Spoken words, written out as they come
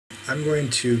I'm going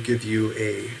to give you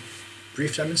a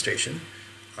brief demonstration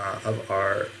of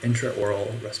our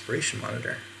intraoral respiration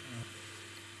monitor.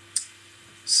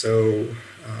 So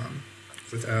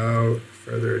without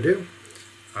further ado,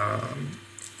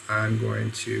 I'm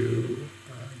going to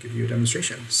give you a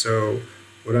demonstration. So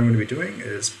what I'm going to be doing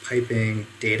is piping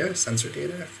data, sensor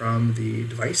data, from the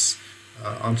device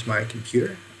onto my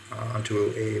computer,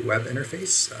 onto a web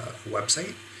interface, a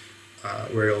website,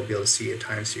 where you'll be able to see a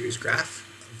time series graph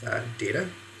of that data.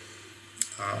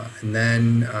 And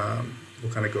then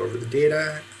we'll kind of go over the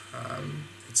data.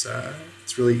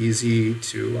 It's really easy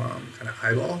to kind of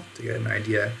eyeball to get an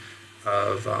idea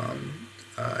of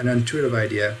an intuitive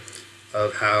idea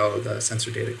of how the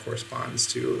sensor data corresponds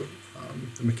to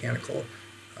the mechanical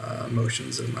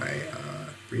motions of my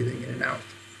breathing in and out.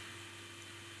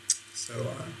 So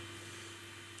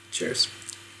cheers.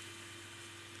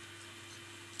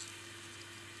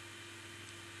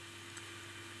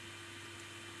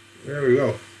 There we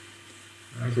go.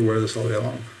 I have to wear this all day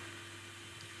long.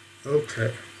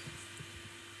 Okay.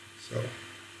 So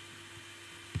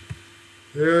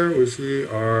here we see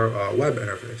our web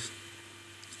interface.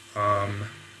 And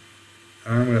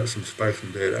I'm going to have some spikes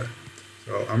in data.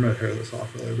 So I'm going to tear this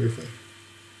off really briefly.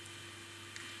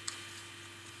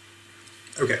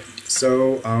 Okay,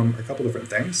 so a couple different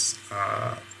things.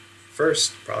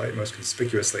 First, probably most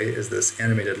conspicuously, is this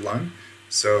animated lung.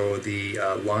 So the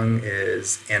lung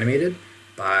is animated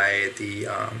by the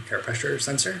air pressure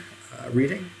sensor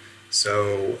reading.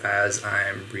 So as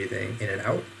I'm breathing in and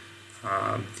out,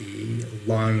 the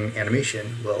lung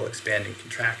animation will expand and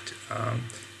contract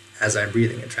as I'm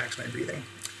breathing. It tracks my breathing.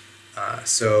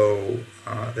 So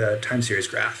the time series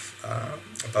graph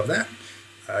above that,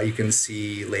 you can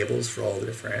see labels for all the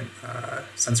different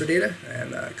sensor data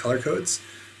and color codes.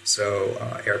 So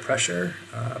air pressure,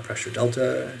 pressure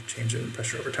delta, change in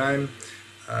pressure over time,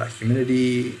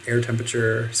 humidity, air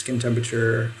temperature, skin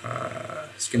temperature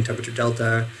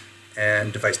delta,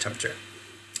 and device temperature.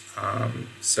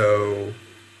 So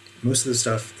most of the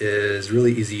stuff is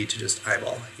really easy to just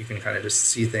eyeball. You can kind of just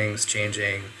see things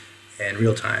changing in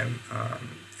real time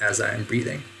as I'm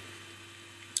breathing.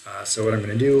 So what I'm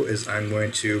going to do is I'm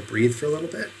going to breathe for a little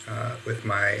bit with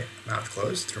my mouth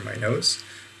closed through my nose.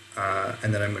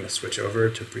 And then I'm going to switch over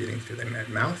to breathing through the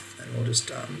mouth, and we'll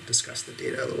just discuss the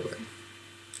data a little bit.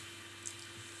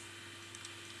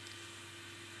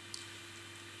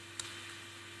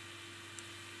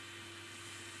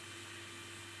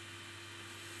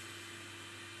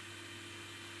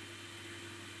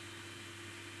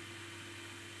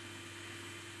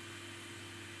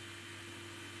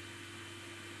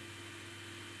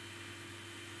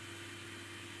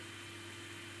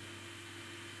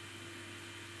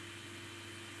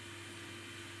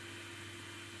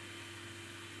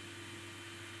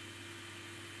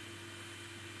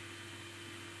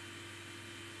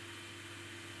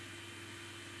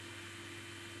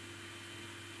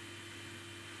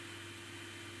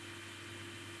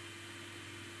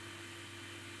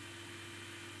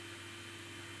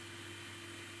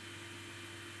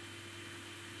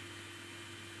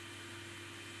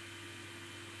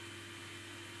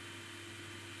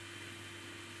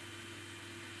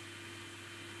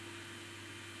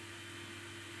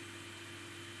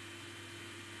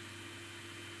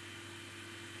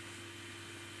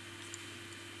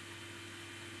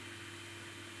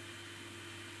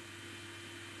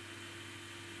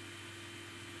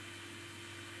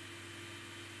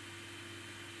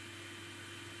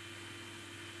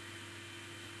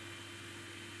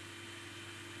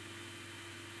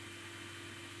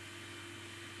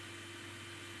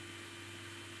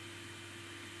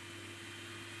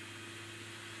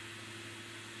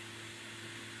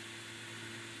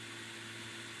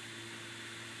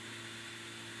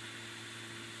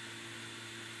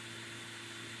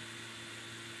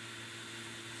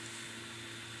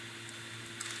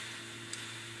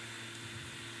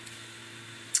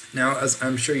 Now, as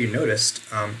I'm sure you noticed,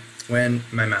 when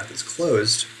my mouth is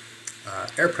closed,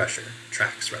 air pressure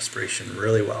tracks respiration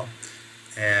really well.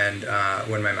 And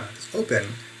when my mouth is open,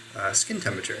 skin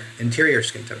temperature, interior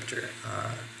skin temperature,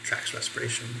 tracks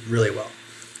respiration really well,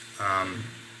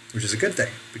 which is a good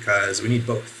thing because we need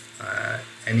both.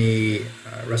 Any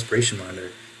respiration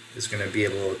monitor is going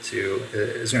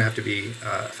to have to be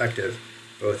effective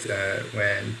both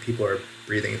when people are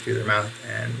breathing through their mouth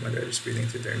and when they're just breathing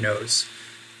through their nose.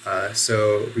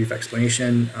 So brief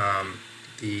explanation,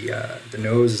 the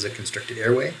nose is a constricted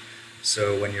airway,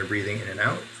 so when you're breathing in and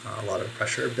out, a lot of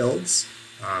pressure builds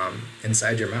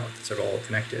inside your mouth. It's all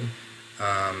connected,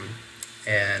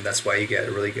 and that's why you get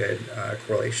a really good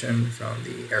correlation from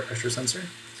the air pressure sensor.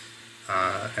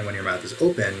 and when your mouth is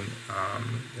open,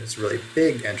 it's a really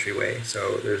big entryway,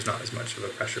 so there's not as much of a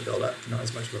pressure buildup, not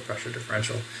as much of a pressure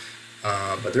differential.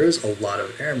 But there is a lot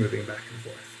of air moving back and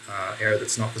forth, air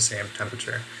that's not the same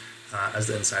temperature as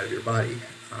the inside of your body.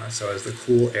 So as the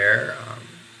cool air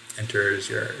enters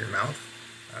your mouth,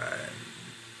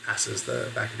 passes the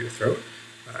back of your throat,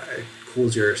 it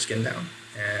cools your skin down,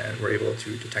 and we're able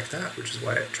to detect that, which is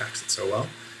why it tracks it so well.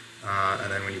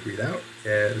 And then when you breathe out,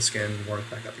 the skin warms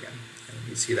back up again, and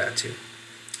you see that too.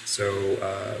 So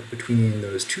between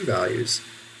those two values,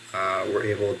 we're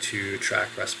able to track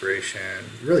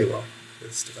respiration really well with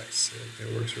this device.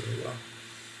 It works really well.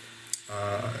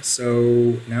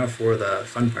 So now for the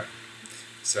fun part.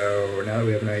 So now that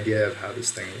we have an idea of how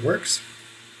this thing works,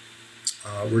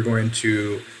 we're going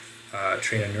to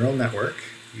train a neural network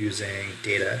using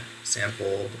data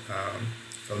sampled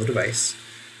from the device,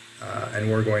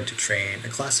 and we're going to train a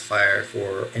classifier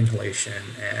for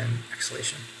inhalation and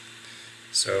exhalation.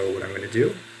 So what I'm going to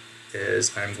do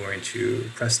is I'm going to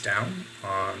press down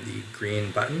on the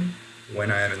green button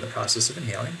when I am in the process of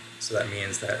inhaling. So that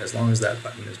means that as long as that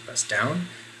button is pressed down,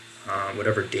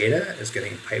 whatever data is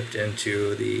getting piped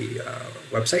into the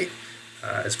website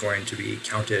is going to be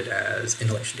counted as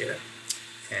inhalation data.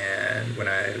 And when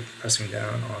I'm pressing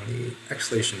down on the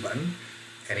exhalation button,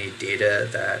 any data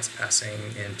that's passing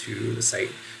into the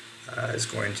site is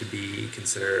going to be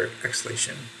considered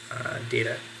exhalation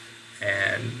data.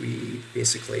 And we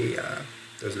basically,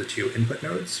 those are the two input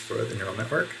nodes for the neural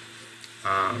network.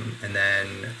 And then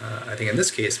I think in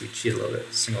this case we cheat a little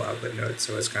bit, single output node,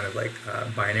 so it's kind of like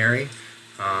binary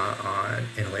on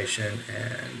inhalation,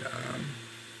 and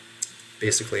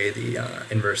basically the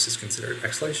inverse is considered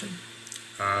exhalation.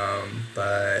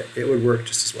 But it would work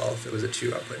just as well if it was a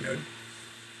two output node.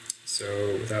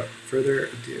 So without further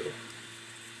ado,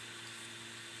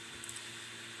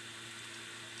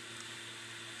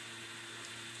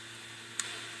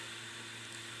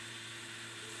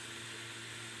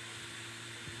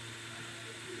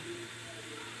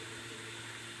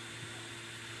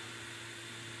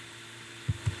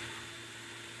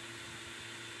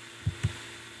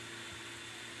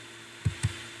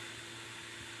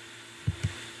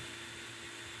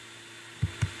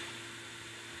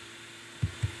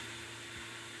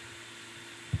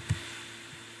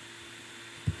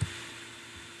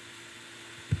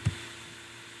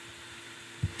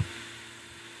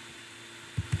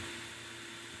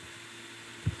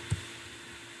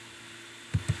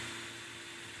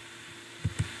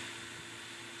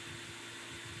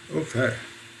 okay,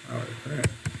 all right.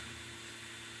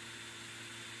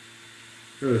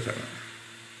 Give it a second.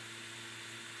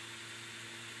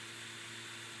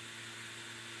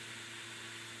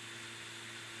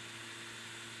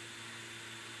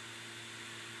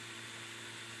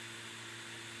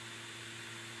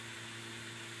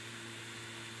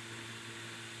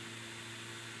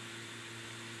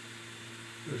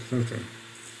 There's something.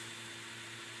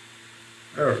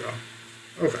 There we go.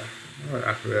 Okay, all right,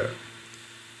 after that.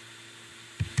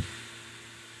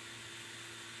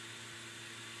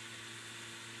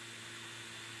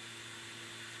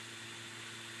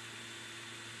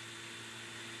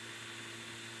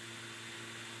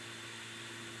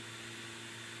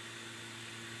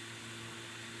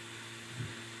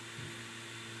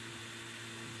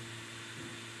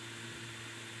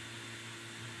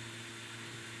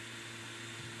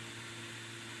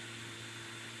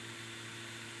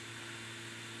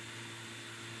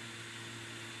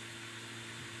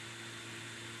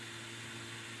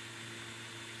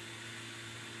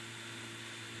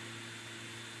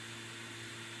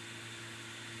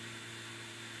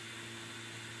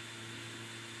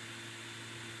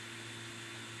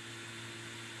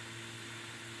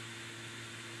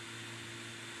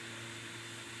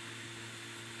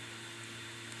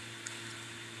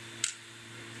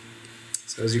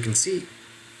 So as you can see,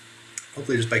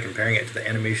 hopefully just by comparing it to the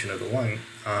animation of the lung,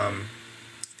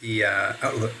 the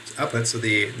outputs of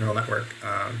the neural network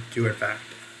do in fact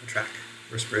track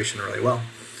respiration really well.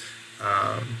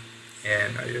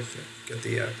 And I just get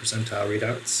the percentile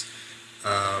readouts.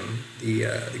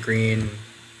 The green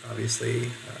obviously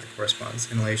corresponds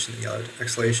to inhalation, the yellow to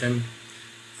exhalation.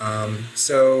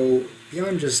 So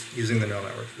beyond just using the neural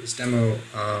network for this demo,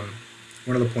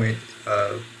 one of the points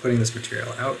of putting this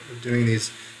material out, of doing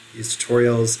these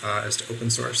tutorials, is to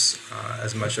open source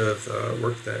as much of the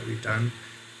work that we've done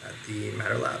at the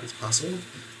Matter Lab as possible.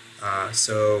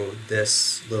 So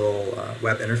this little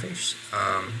web interface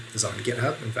is on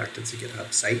GitHub. In fact, it's a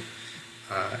GitHub site,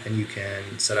 and you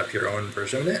can set up your own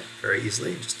version of it very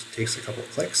easily. It just takes a couple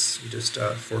of clicks. You just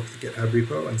fork the GitHub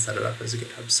repo and set it up as a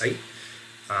GitHub site.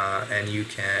 and you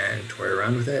can toy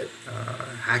around with it,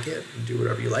 hack it, and do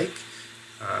whatever you like,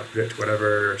 put it to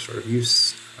whatever sort of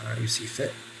use you see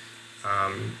fit.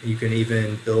 You can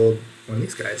even build one of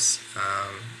these guys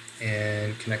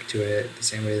and connect to it the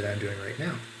same way that I'm doing right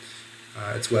now.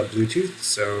 It's web Bluetooth,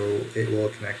 so it will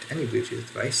connect to any Bluetooth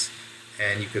device,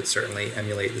 and you could certainly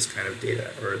emulate this kind of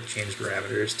data or change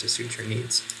parameters to suit your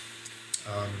needs.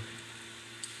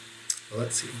 Well,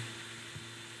 let's see.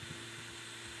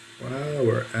 While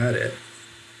we're at it,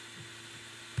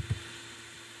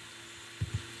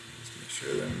 just make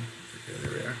sure that okay,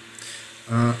 there we are.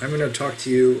 I'm going to talk to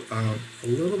you a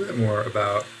little bit more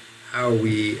about how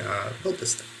we built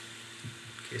this thing,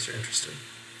 in case you're interested.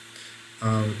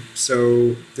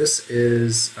 So this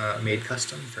is made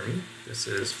custom for me. This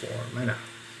is for my mouth.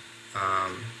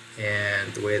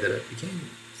 And the way that it became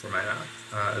for my mouth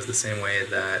is the same way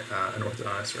that an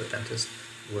orthodontist or a dentist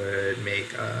would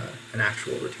make an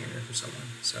actual retainer for someone.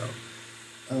 So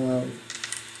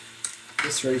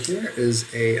this right here is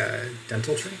a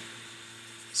dental tray.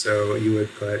 So you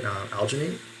would put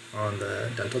alginate on the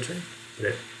dental tray, put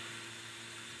it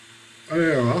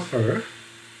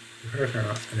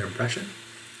an impression.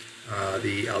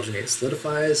 The alginate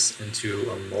solidifies into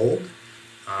a mold,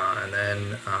 and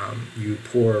then you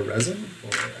pour resin,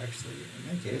 or actually in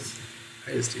my case,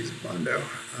 I just use Bondo.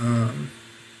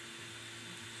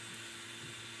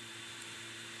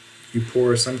 You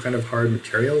pour some kind of hard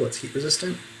material that's heat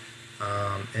resistant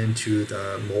into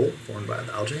the mold formed by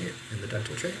the alginate in the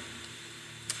dental tray.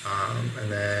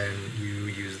 And then you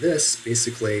use this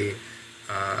basically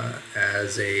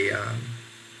as a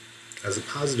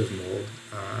positive mold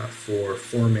for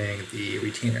forming the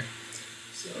retainer.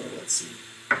 So let's see.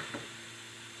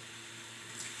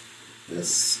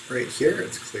 This right here,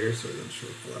 it's clear, so it doesn't show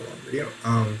for that long video.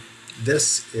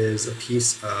 This is a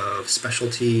piece of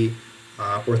specialty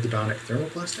orthodontic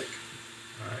thermoplastic.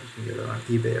 You can get it on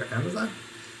eBay or Amazon.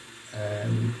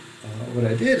 And what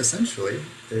I did essentially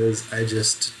is I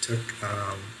just took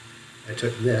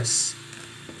this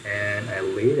and I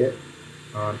laid it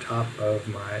on top of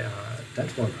my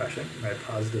dental impression, my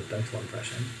positive dental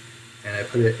impression, and I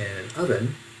put it in an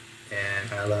oven,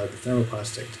 and I allowed the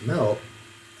thermoplastic to melt,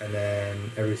 and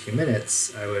then every few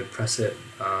minutes I would press it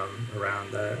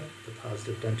around the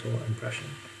positive dental impression.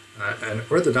 An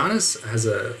orthodontist has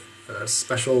a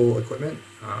special equipment,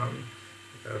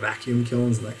 vacuum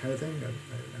kilns and that kind of thing. I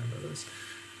didn't have those,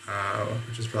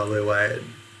 which is probably why it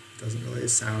doesn't really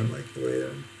sound like the way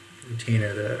the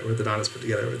retainer that orthodontist put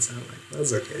together would sound like.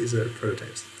 That's okay, these are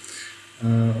prototypes.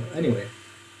 Anyway,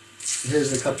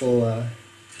 here's a couple.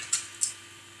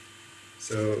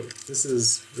 So this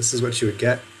is what you would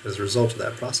get as a result of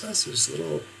that process. There's a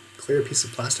little clear piece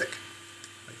of plastic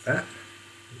like that.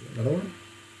 Here's another one.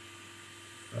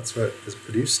 That's what is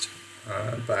produced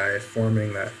by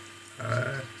forming that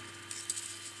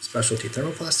specialty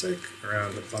thermoplastic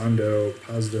around the Bondo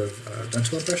positive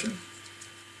dental impression.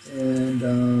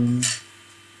 And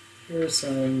here's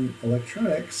some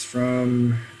electronics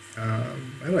from,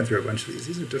 I went through a bunch of these.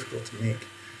 These are difficult to make.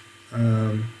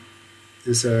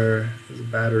 There's a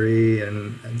battery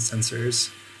and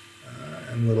sensors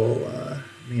and little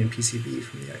main PCB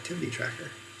from the activity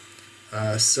tracker.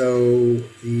 So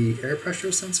the air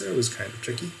pressure sensor was kind of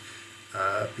tricky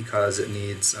because it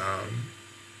needs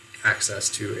access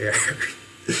to air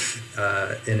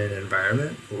in an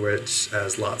environment which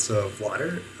has lots of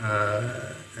water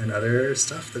and other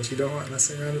stuff that you don't want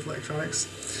messing around with electronics.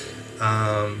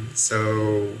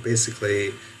 So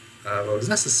basically what was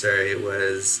necessary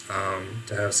was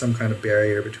to have some kind of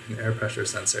barrier between the air pressure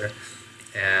sensor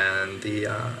and the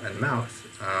mouth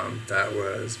that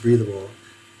was breathable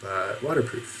but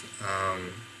waterproof,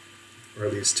 or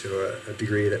at least to a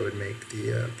degree that would make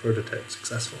the prototype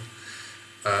successful.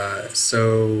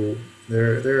 So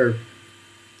there are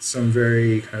some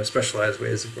very kind of specialized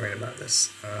ways of going about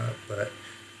this, but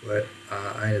what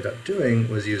I ended up doing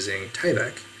was using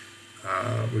Tyvek,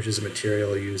 which is a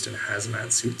material used in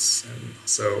hazmat suits and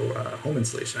also home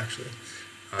insulation, actually.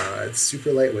 It's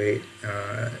super lightweight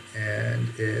and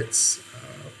it's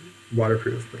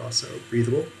waterproof but also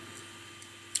breathable.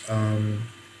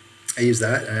 I used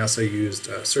that, and I also used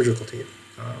surgical tape,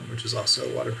 which is also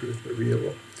waterproof but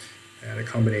breathable, and a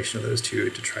combination of those two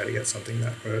to try to get something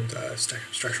that would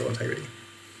structural integrity.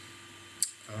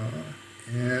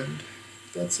 And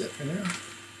that's it for now.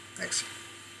 Thanks.